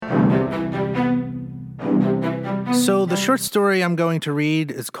So the short story I'm going to read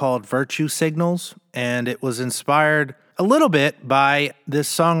is called Virtue Signals, and it was inspired a little bit by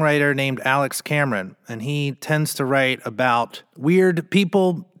this songwriter named Alex Cameron, and he tends to write about weird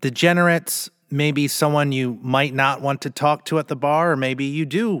people, degenerates, maybe someone you might not want to talk to at the bar, or maybe you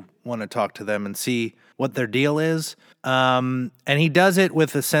do want to talk to them and see what their deal is. And he does it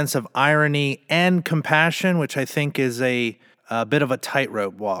with a sense of irony and compassion, which I think is a bit of a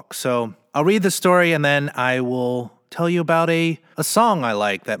tightrope walk. So I'll read the story and then I will tell you about a song I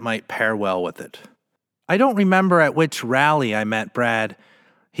like that might pair well with it. I don't remember at which rally I met Brad.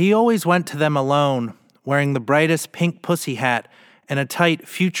 He always went to them alone, wearing the brightest pink pussy hat and a tight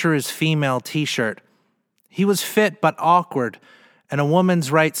Future is Female t-shirt. He was fit but awkward and a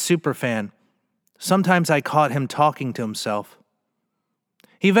woman's rights superfan. Sometimes I caught him talking to himself.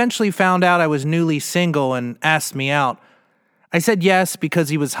 He eventually found out I was newly single and asked me out. I said yes because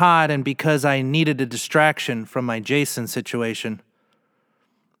he was hot and because I needed a distraction from my Jason situation.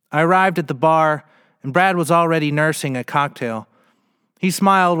 I arrived at the bar, and Brad was already nursing a cocktail. He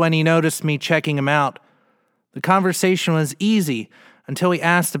smiled when he noticed me checking him out. The conversation was easy until he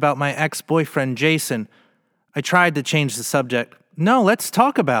asked about my ex-boyfriend Jason. I tried to change the subject. "No, let's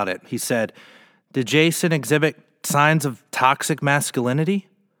talk about it," he said. "Did Jason exhibit signs of toxic masculinity?"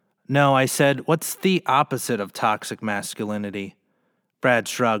 "No," I said. "What's the opposite of toxic masculinity?" Brad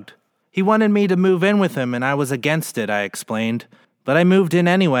shrugged. "He wanted me to move in with him, and I was against it," I explained. "But I moved in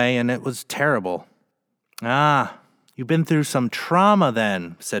anyway, and it was terrible." "Ah, you've been through some trauma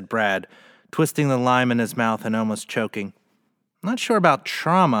then," said Brad, twisting the lime in his mouth and almost choking. "I'm not sure about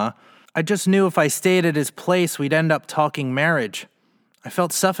trauma. I just knew if I stayed at his place, we'd end up talking marriage. I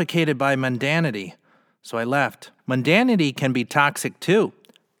felt suffocated by mundanity, so I left. Mundanity can be toxic too.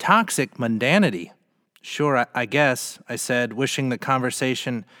 Toxic mundanity." "Sure, I guess," I said, wishing the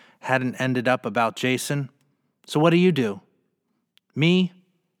conversation hadn't ended up about Jason. "So what do you do?" "Me?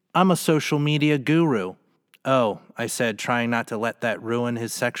 I'm a social media guru." "Oh," I said, trying not to let that ruin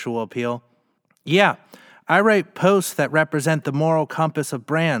his sexual appeal. "Yeah, I write posts that represent the moral compass of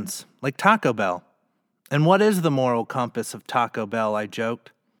brands, like Taco Bell." "And what is the moral compass of Taco Bell?" I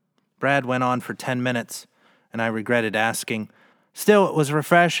joked. Brad went on for 10 minutes, and I regretted asking. Still, it was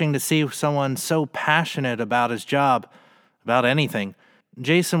refreshing to see someone so passionate about his job, about anything.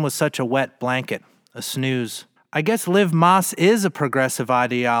 Jason was such a wet blanket, a snooze. "I guess Liv Moss is a progressive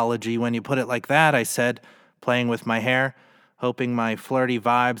ideology when you put it like that," I said, playing with my hair, hoping my flirty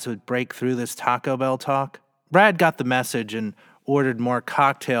vibes would break through this Taco Bell talk. Brad got the message and ordered more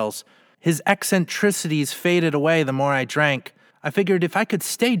cocktails. His eccentricities faded away the more I drank. I figured if I could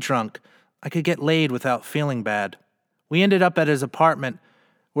stay drunk, I could get laid without feeling bad. We ended up at his apartment,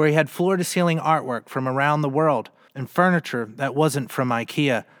 where he had floor-to-ceiling artwork from around the world and furniture that wasn't from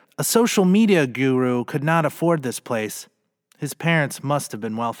IKEA. A social media guru could not afford this place. His parents must have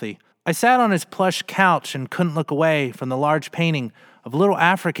been wealthy. I sat on his plush couch and couldn't look away from the large painting of little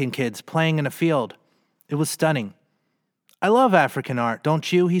African kids playing in a field. It was stunning. "I love African art,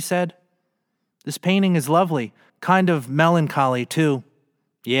 don't you?" he said. "This painting is lovely, kind of melancholy, too."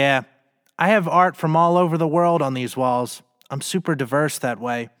 "Yeah, I have art from all over the world on these walls. I'm super diverse that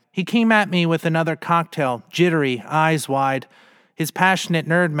way." He came at me with another cocktail, jittery, eyes wide. His passionate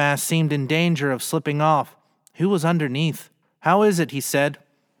nerd mask seemed in danger of slipping off. Who was underneath? "How is it?" he said.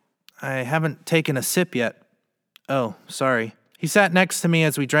 "I haven't taken a sip yet." "Oh, sorry." He sat next to me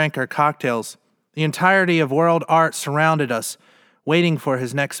as we drank our cocktails. The entirety of world art surrounded us, waiting for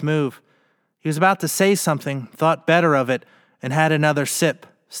his next move. He was about to say something, thought better of it, and had another sip,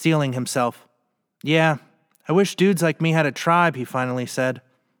 steeling himself. "Yeah, I wish dudes like me had a tribe," he finally said.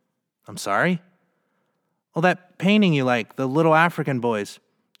 "I'm sorry?" "Well, that painting you like, the little African boys.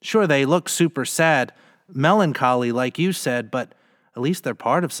 Sure, they look super sad, melancholy like you said, but at least they're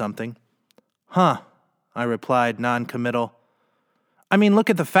part of something." "Huh," I replied, non-committal. "I mean, look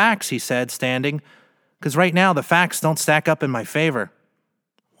at the facts," he said, standing, "because right now the facts don't stack up in my favor."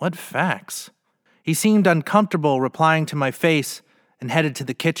 "What facts?" He seemed uncomfortable replying to my face and headed to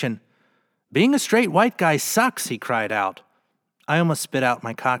the kitchen. "Being a straight white guy sucks," he cried out. I almost spit out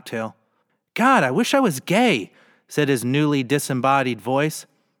my cocktail. "God, I wish I was gay," said his newly disembodied voice.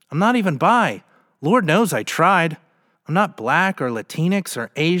 "I'm not even bi. Lord knows I tried. I'm not black or Latinx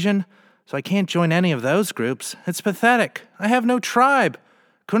or Asian, so I can't join any of those groups. It's pathetic. I have no tribe.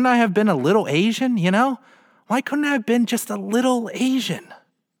 Couldn't I have been a little Asian, you know? Why couldn't I have been just a little Asian?"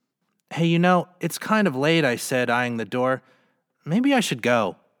 "Hey, it's kind of late," I said, eyeing the door. "Maybe I should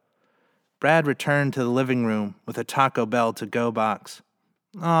go." Brad returned to the living room with a Taco Bell to-go box.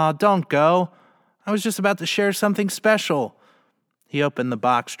 "Aw, don't go. I was just about to share something special." He opened the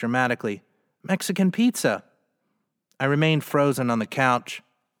box dramatically. "Mexican pizza." I remained frozen on the couch.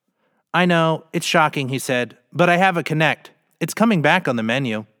 I know, it's shocking, he said, but I have a Connect. It's coming back on the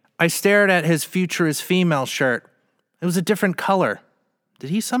menu. I stared at his Future is Female shirt. It was a different color. Did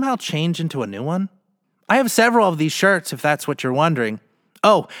he somehow change into a new one? I have several of these shirts, if that's what you're wondering.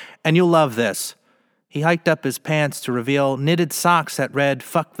 Oh, and you'll love this. He hiked up his pants to reveal knitted socks that read,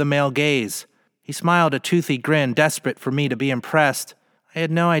 "Fuck the male gaze." He smiled a toothy grin, desperate for me to be impressed. I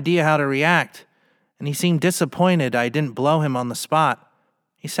had no idea how to react, and he seemed disappointed I didn't blow him on the spot.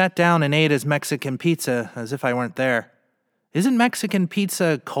 He sat down and ate his Mexican pizza as if I weren't there. Isn't Mexican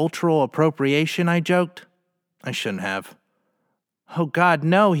pizza cultural appropriation, I joked. I shouldn't have. Oh God,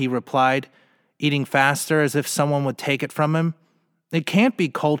 no, he replied, eating faster as if someone would take it from him. It can't be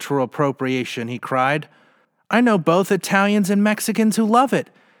cultural appropriation, he cried. I know both Italians and Mexicans who love it,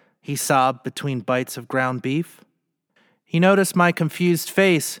 he sobbed between bites of ground beef. He noticed my confused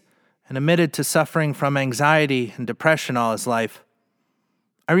face and admitted to suffering from anxiety and depression all his life.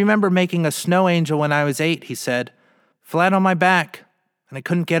 I remember making a snow angel when I was 8, he said, flat on my back, and I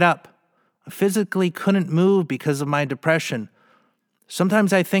couldn't get up. I physically couldn't move because of my depression.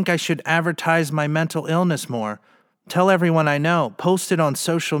 Sometimes I think I should advertise my mental illness more, tell everyone I know, post it on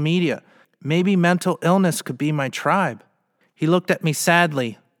social media. Maybe mental illness could be my tribe. He looked at me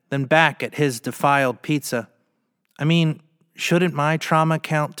sadly, then back at his defiled pizza. I mean, shouldn't my trauma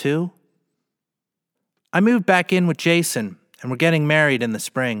count too? I moved back in with Jason, and we're getting married in the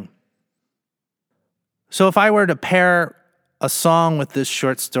spring. So if I were to pair a song with this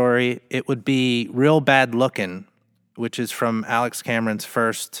short story, it would be Real Bad Lookin', which is from Alex Cameron's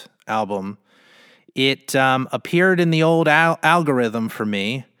first album. It appeared in the old algorithm for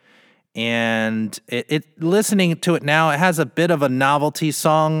me, and it listening to it now, it has a bit of a novelty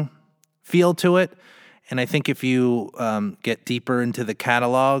song feel to it. And I think if you get deeper into the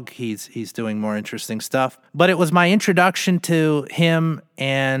catalog, he's doing more interesting stuff. But it was my introduction to him,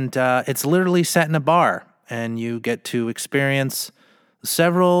 and it's literally set in a bar, and you get to experience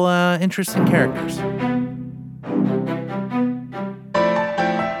several interesting characters.